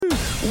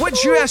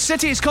Which US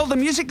city is called the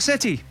Music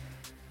City?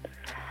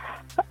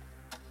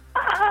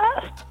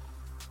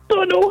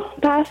 Don't know.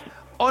 Pass.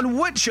 On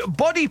which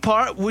body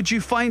part would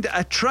you find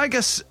a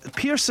tragus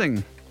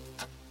piercing?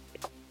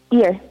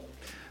 Ear.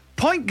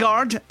 Point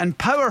guard and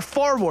power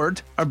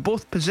forward are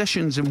both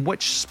positions in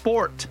which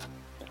sport?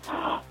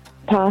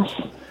 Pass.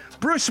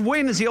 Bruce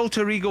Wayne is the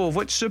alter ego of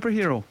which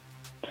superhero?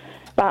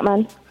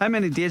 Batman. How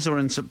many days are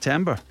in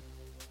September?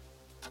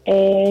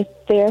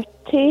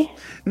 30.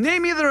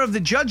 Name either of the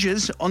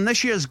judges on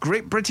this year's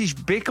Great British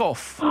Bake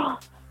Off.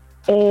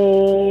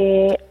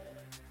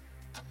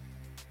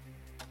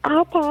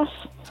 I'll pass.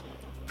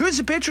 Who's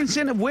the patron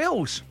saint of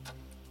Wales?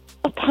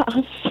 I'll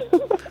pass.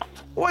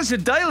 What's the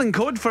dialing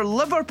code for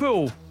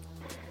Liverpool?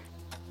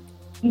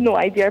 No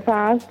idea.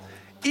 Pass.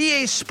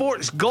 EA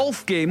Sports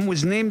golf game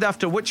was named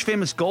after which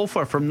famous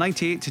golfer from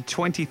 98 to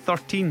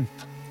 2013?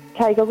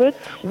 Tiger Woods.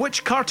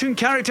 Which cartoon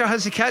character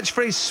has the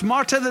catchphrase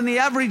smarter than the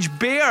average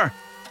bear?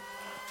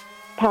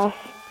 Pass.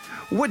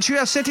 Which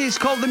US city is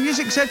called the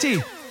Music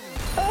City?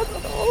 I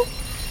don't know.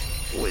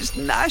 Oh, it's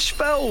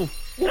Nashville.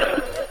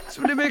 That's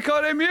where they make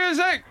all the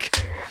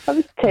music. I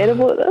was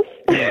terrible at this.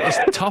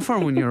 It's tougher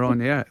when you're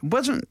on air.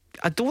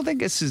 I don't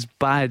think it's as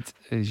bad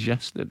as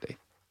yesterday.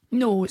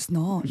 No, it's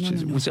not.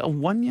 No. Was it a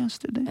 1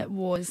 yesterday? It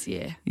was,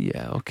 yeah.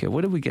 Yeah, okay.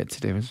 What did we get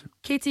today? Was it?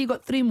 Katie, you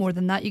got 3 more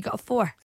than that. You got a 4.